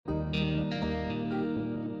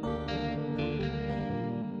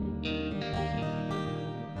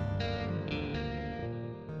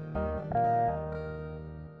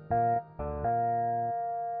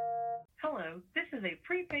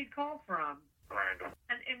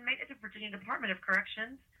An inmate at the Virginia Department of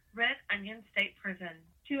Corrections, Red Onion State Prison.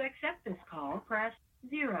 To accept this call, press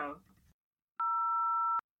 0.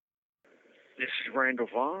 This is Randall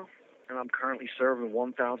Vaughn, and I'm currently serving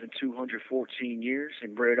 1,214 years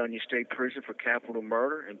in Red Onion State Prison for capital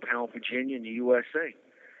murder in Pound, Virginia in the USA.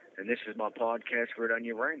 And this is my podcast, Red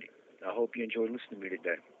Onion Randy. I hope you enjoy listening to me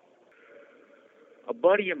today. A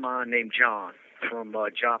buddy of mine named John from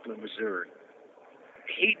Joplin, Missouri,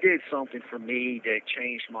 he did something for me that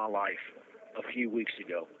changed my life a few weeks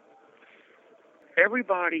ago.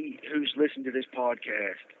 Everybody who's listened to this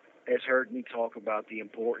podcast has heard me talk about the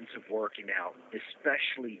importance of working out,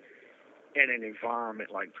 especially in an environment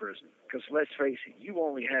like prison. Because let's face it, you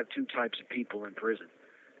only have two types of people in prison.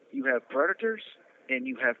 You have predators and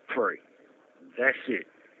you have prey. That's it.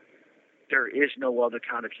 There is no other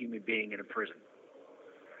kind of human being in a prison.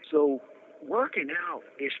 So working out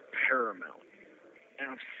is paramount. And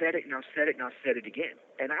I've said it and I've said it and I've said it again.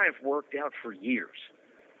 And I have worked out for years.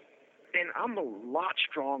 And I'm a lot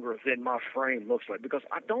stronger than my frame looks like because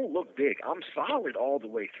I don't look big. I'm solid all the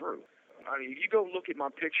way through. I mean, if you go look at my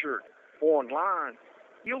picture online,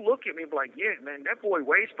 you'll look at me and be like, yeah, man, that boy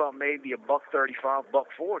weighs about maybe $135,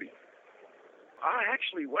 $140. I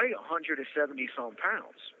actually weigh 170-some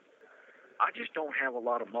pounds. I just don't have a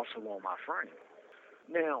lot of muscle on my frame.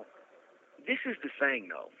 Now, this is the thing,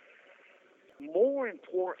 though. More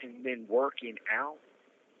important than working out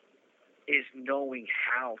is knowing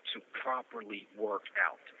how to properly work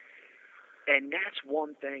out. And that's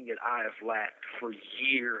one thing that I have lacked for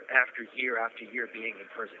year after year after year being in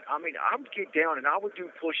prison. I mean, I would get down and I would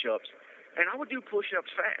do push-ups, and I would do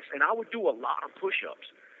push-ups fast, and I would do a lot of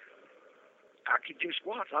push-ups. I could do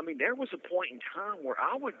squats. I mean, there was a point in time where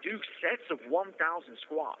I would do sets of 1,000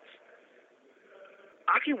 squats.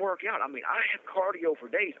 I can work out. I mean, I have cardio for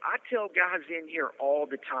days. I tell guys in here all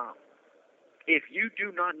the time, if you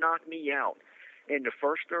do not knock me out in the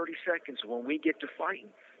first 30 seconds when we get to fighting,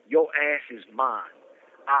 your ass is mine.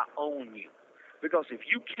 I own you. Because if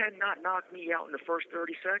you cannot knock me out in the first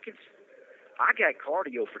 30 seconds, I got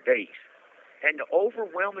cardio for days. And the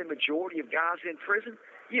overwhelming majority of guys in prison,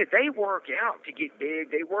 yeah, they work out to get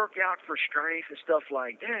big. They work out for strength and stuff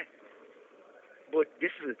like that. But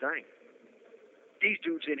this is the thing. These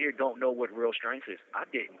dudes in here don't know what real strength is. I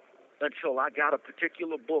didn't until I got a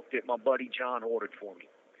particular book that my buddy John ordered for me.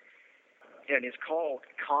 And it's called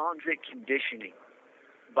Convict Conditioning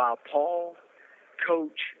by Paul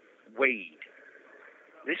Coach Wade.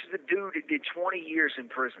 This is a dude that did 20 years in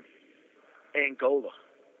prison. Angola,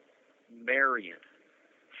 Marion,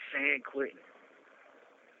 San Quentin.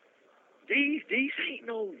 These ain't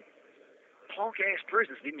no punk-ass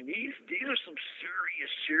prisons. I mean, these are some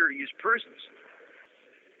serious prisons.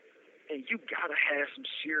 And you got to have some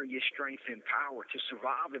serious strength and power to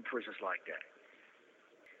survive in prisons like that.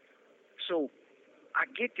 So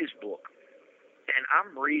I get this book, and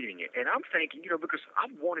I'm reading it, and I'm thinking, because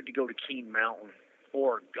I wanted to go to Keene Mountain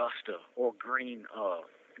or Augusta or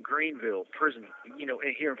Greenville prison,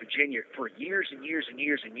 here in Virginia for years and years and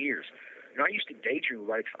years and years. I used to daydream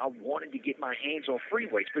about it. I wanted to get my hands on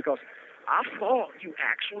free weights because I thought you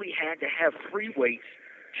actually had to have free weights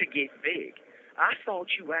to get big. I thought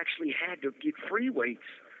you actually had to get free weights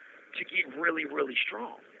to get really, really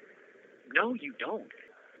strong. No, you don't.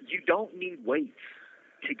 You don't need weights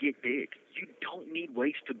to get big. You don't need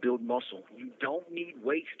weights to build muscle. You don't need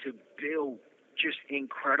weights to build just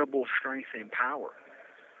incredible strength and power.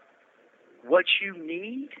 What you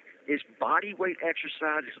need is body weight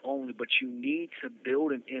exercises only, but you need to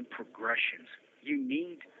build them in progressions. You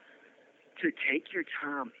need to take your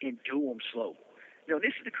time and do them slow.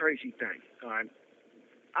 This is the crazy thing.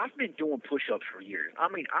 I've been doing push-ups for years. I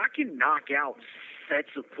mean, I can knock out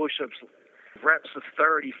sets of push-ups, reps of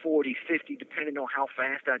 30, 40, 50, depending on how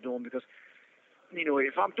fast I do them because,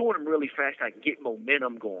 if I'm doing them really fast, I get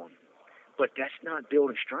momentum going. But that's not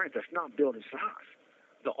building strength. That's not building size.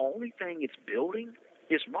 The only thing it's building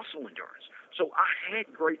is muscle endurance. So I had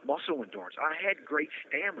great muscle endurance. I had great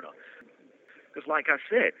stamina. Because like I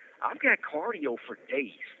said, I've got cardio for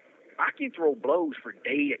days. I can throw blows for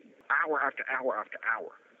days, hour after hour after hour.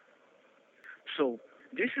 So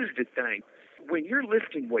this is the thing. When you're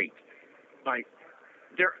lifting weight,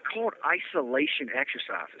 they're called isolation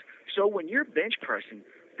exercises. So when you're bench pressing,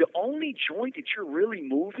 the only joint that you're really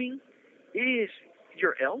moving is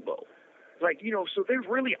your elbow. So they're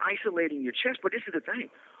really isolating your chest. But this is the thing.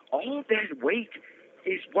 All of that weight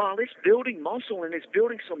is, while it's building muscle and it's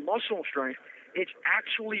building some muscle strength, it's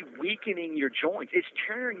actually weakening your joints. It's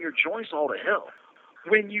tearing your joints all to hell.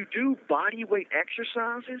 When you do body weight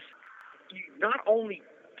exercises, you not only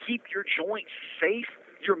keep your joints safe,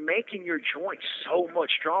 you're making your joints so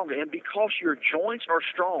much stronger. And because your joints are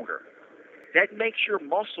stronger, that makes your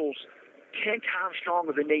muscles 10 times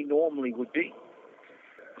stronger than they normally would be.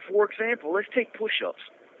 For example, let's take push-ups.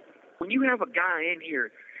 When you have a guy in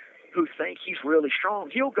here who thinks he's really strong,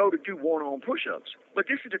 he'll go to do one-arm push-ups. But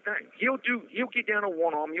this is the thing. He'll get down on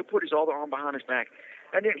one arm, he'll put his other arm behind his back,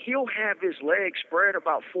 and then he'll have his legs spread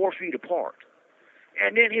about 4 feet apart.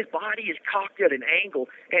 And then his body is cocked at an angle,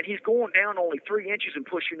 and he's going down only 3 inches and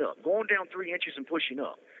pushing up, going down 3 inches and pushing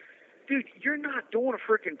up. Dude, you're not doing a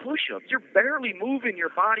freaking push-up. You're barely moving your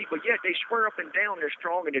body, but yet they square up and down, they're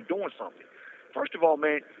strong, and they're doing something. First of all,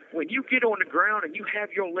 man, when you get on the ground and you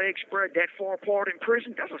have your legs spread that far apart in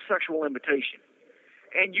prison, that's a sexual invitation.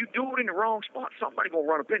 And you do it in the wrong spot, somebody going to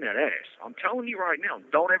run up in that ass. I'm telling you right now,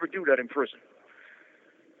 don't ever do that in prison.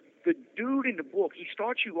 The dude in the book, he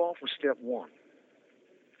starts you off with step one.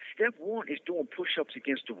 Step one is doing push-ups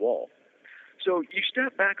against the wall. So you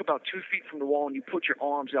step back about 2 feet from the wall and you put your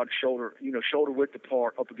arms out shoulder width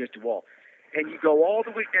apart up against the wall. And you go all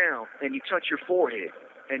the way down and you touch your forehead.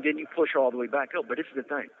 And then you push all the way back up. But this is the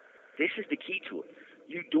thing. This is the key to it.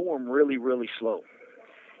 You do them really, really slow.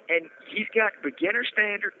 And he's got beginner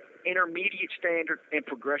standard, intermediate standard, and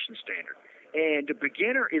progression standard. And the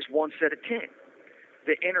beginner is 1 set of 10.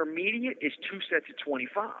 The intermediate is 2 sets of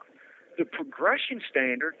 25. The progression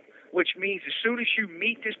standard, which means as soon as you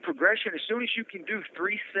meet this progression, as soon as you can do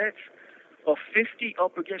 3 sets of 50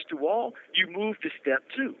 up against the wall, you move to step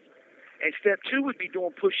 2. And step 2 would be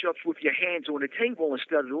doing push-ups with your hands on the table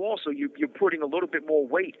instead of the wall, so you're putting a little bit more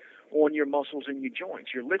weight on your muscles and your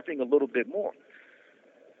joints. You're lifting a little bit more.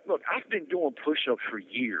 Look, I've been doing push-ups for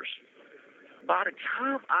years. By the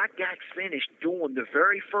time I got finished doing the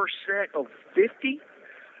very first set of 50,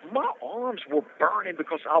 my arms were burning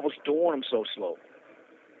because I was doing them so slow.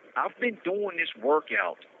 I've been doing this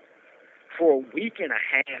workout for a week and a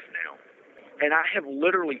half now. And I have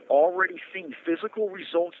literally already seen physical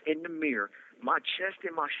results in the mirror. My chest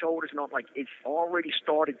and my shoulders, and I'm like, it's already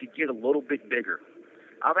started to get a little bit bigger.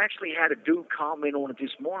 I've actually had a dude comment on it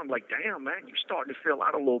this morning. I'm like, damn, man, you're starting to fill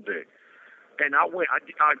out a little bit. And I'm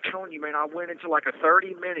telling you, man, I went into like a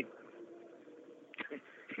 30-minute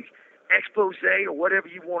expose or whatever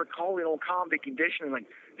you want to call it on combat conditioning. Like,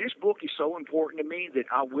 this book is so important to me that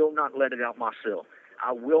I will not let it out my cell.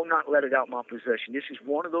 I will not let it out my possession. This is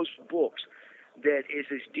one of those books that is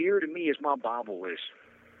as dear to me as my Bible is.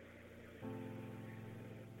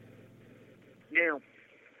 Now,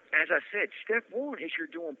 as I said, step 1 is you're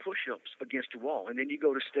doing push-ups against the wall, and then you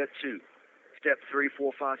go to step 2, step 3,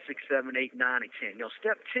 4, 5, 6, 7, 8, 9, and 10. Now,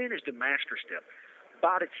 step 10 is the master step.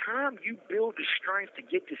 By the time you build the strength to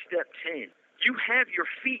get to step 10, you have your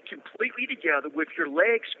feet completely together with your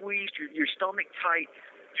legs squeezed, your stomach tight.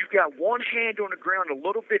 You've got one hand on the ground a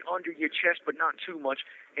little bit under your chest, but not too much,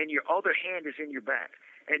 and your other hand is in your back.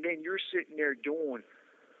 And then you're sitting there doing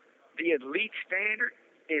the elite standard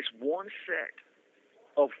is 1 set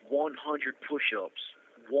of 100 push-ups,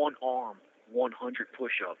 one arm, 100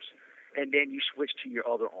 push-ups, and then you switch to your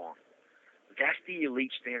other arm. That's the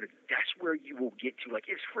elite standard. That's where you will get to. Like,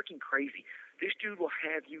 it's freaking crazy. This dude will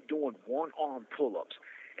have you doing one-arm pull-ups,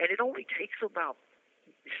 and it only takes about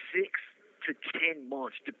 6 to 10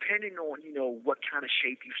 months, depending on, what kind of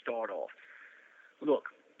shape you start off. Look,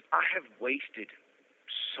 I have wasted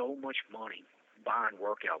so much money buying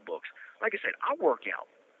workout books. Like I said, I work out.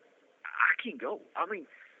 I can go. I mean,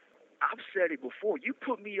 I've said it before. You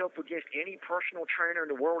put me up against any personal trainer in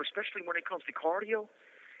the world, especially when it comes to cardio,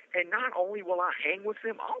 and not only will I hang with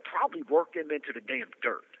them, I'll probably work them into the damn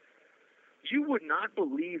dirt. You would not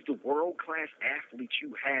believe the world-class athletes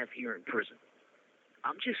you have here in prison.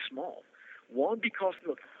 I'm just small. One, because,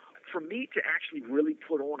 look, for me to actually really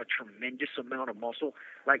put on a tremendous amount of muscle,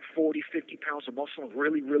 like 40, 50 pounds of muscle, and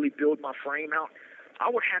really, really build my frame out, I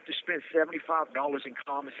would have to spend $75 in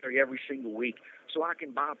commissary every single week so I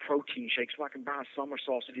can buy protein shakes, so I can buy summer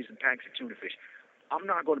sausages and packs of tuna fish. I'm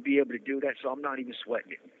not going to be able to do that, so I'm not even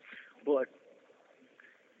sweating it. But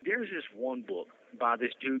there's this one book by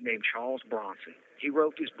this dude named Charles Bronson. He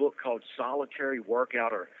wrote this book called Solitary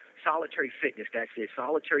Workout, or Solitary Fitness. That's it,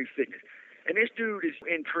 Solitary Fitness. And this dude is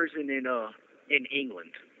in prison in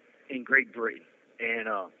England, in Great Britain. And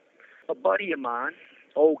a buddy of mine,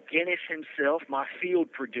 old Guinness himself, my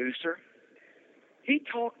field producer, he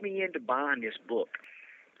talked me into buying this book.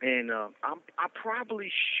 And I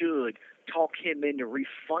probably should talk him into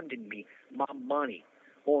refunding me my money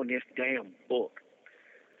on this damn book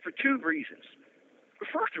for 2 reasons.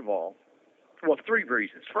 First of all, 3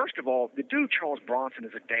 reasons. First of all, the dude Charles Bronson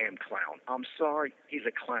is a damn clown. I'm sorry, he's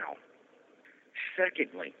a clown.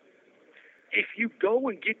 Secondly, If you go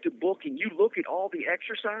and get the book and you look at all the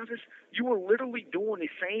exercises, you are literally doing the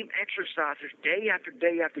same exercises day after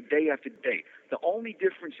day after day after day. The only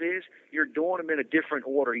difference is you're doing them in a different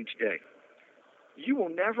order each day. You will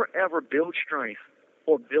never ever build strength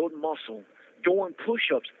or build muscle doing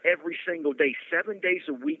push-ups every single day, 7 days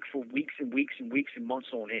a week for weeks and weeks and weeks and months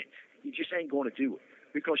on end. You just ain't going to do it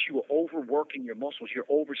because you are overworking your muscles.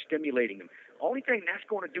 You're overstimulating them. Only thing that's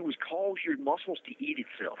going to do is cause your muscles to eat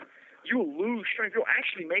itself. You'll lose strength. You'll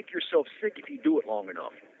actually make yourself sick if you do it long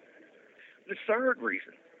enough. The third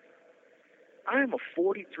reason, I am a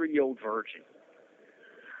 43-year-old virgin.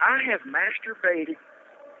 I have masturbated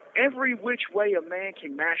every which way a man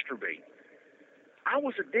can masturbate. I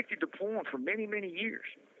was addicted to porn for many, many years.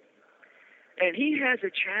 And he has a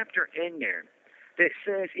chapter in there that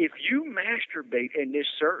says if you masturbate in this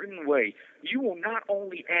certain way, you will not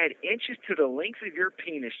only add inches to the length of your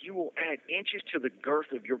penis, you will add inches to the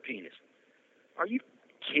girth of your penis. Are you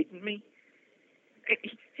kidding me?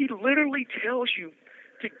 He literally tells you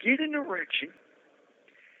to get an erection,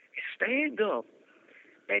 stand up,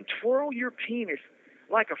 and twirl your penis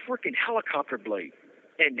like a freaking helicopter blade,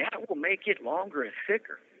 and that will make it longer and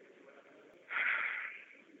thicker.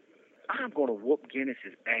 I'm going to whoop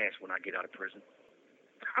Guinness's ass when I get out of prison.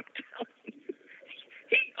 I'm telling you,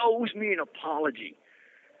 he owes me an apology.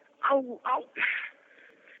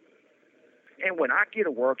 And when I get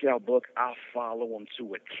a workout book, I'll follow them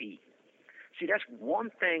to a T. See, that's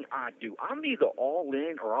one thing I do. I'm either all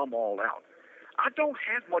in or I'm all out. I don't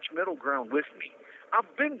have much middle ground with me.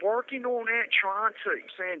 I've been working on that,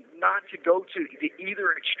 saying not to go to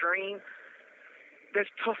either extreme. That's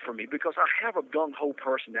tough for me because I have a gung-ho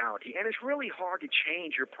personality, and it's really hard to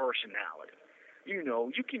change your personality. You know,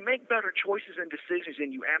 you can make better choices and decisions than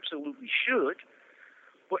you absolutely should,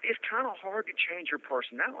 but it's kind of hard to change your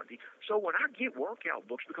personality. So when I get workout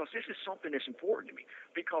books, because this is something that's important to me,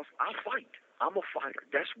 because I fight. I'm a fighter.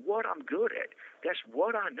 That's what I'm good at. That's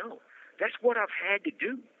what I know. That's what I've had to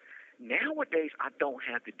do. Nowadays, I don't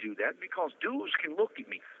have to do that because dudes can look at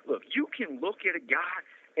me. Look, you can look at a guy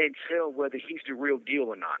and tell whether he's the real deal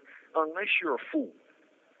or not, unless you're a fool.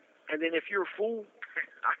 And then if you're a fool,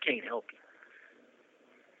 I can't help you.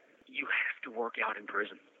 You have to work out in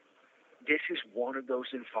prison. This is one of those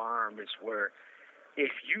environments where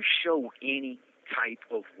if you show any type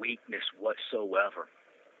of weakness whatsoever,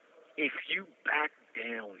 if you back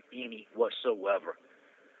down any whatsoever,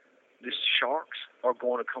 the sharks are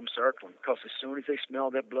going to come circling because as soon as they smell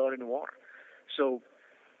that blood in the water. So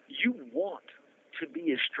you want to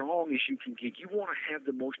be as strong as you can get. You want to have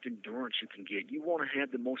the most endurance you can get. You want to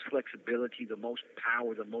have the most flexibility, the most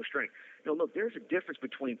power, the most strength. Now, look, there's a difference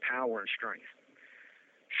between power and strength.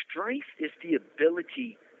 Strength is the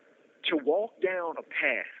ability to walk down a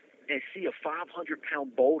path and see a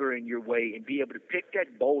 500-pound boulder in your way and be able to pick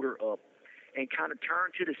that boulder up and kind of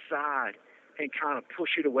turn to the side and kind of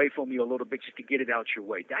push it away from you a little bit just to get it out your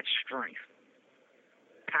way. That's strength.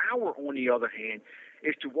 Power, on the other hand,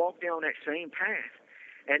 is to walk down that same path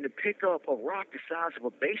and to pick up a rock the size of a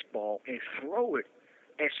baseball and throw it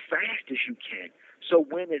as fast as you can. So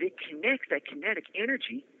when it connects, that kinetic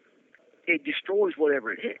energy, it destroys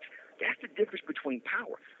whatever it hits. That's the difference between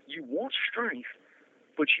power. You want strength,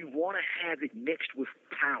 but you want to have it mixed with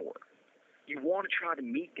power. You want to try to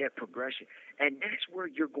meet that progression. And that's where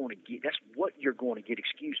you're going to get, that's what you're going to get,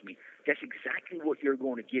 That's exactly what you're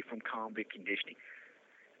going to get from convict conditioning.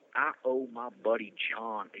 I owe my buddy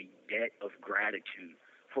John a debt of gratitude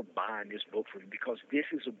for buying this book for me because this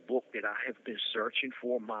is a book that I have been searching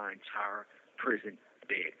for my entire prison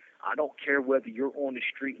bed. I don't care whether you're on the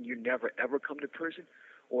street and you never ever come to prison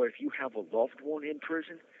or if you have a loved one in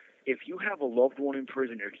prison. If you have a loved one in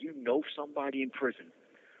prison or if you know somebody in prison,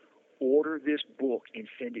 order this book and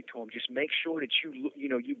send it to them. Just make sure that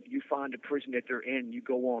you find the prison that they're in. You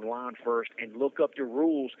go online first and look up the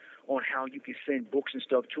rules on how you can send books and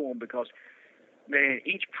stuff to them because, man,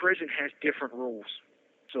 each prison has different rules.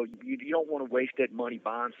 So you don't want to waste that money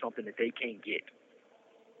buying something that they can't get.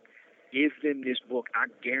 Give them this book. I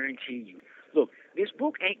guarantee you. Look, this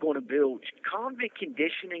book ain't going to build. Convict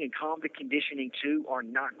Conditioning and Convict Conditioning 2 are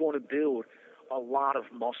not going to build a lot of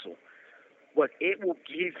muscle. But it will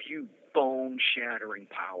give you bone-shattering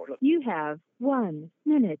power. Look, you have 1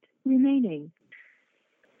 minute remaining.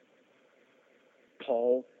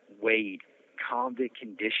 Paul Wade, Convict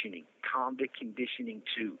Conditioning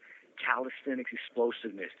 2, Calisthenics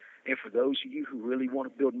Explosiveness. And for those of you who really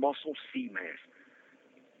want to build muscle, CMAS.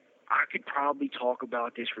 I could probably talk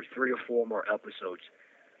about this for 3 or 4 more episodes.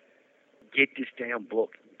 Get this damn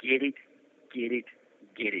book. Get it, get it,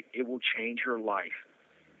 get it. It will change your life.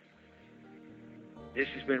 This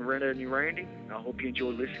has been Rena and Randy. I hope you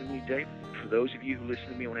enjoyed listening to me today. For those of you who listen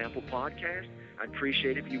to me on Apple Podcasts, I'd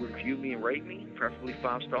appreciate it if you would review me and rate me, preferably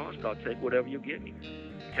 5 stars, but I'll take whatever you'll give me.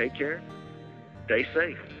 Take care. Stay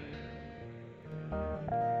safe.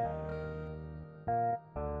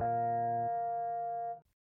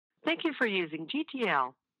 Thank you for using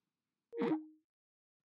GTL.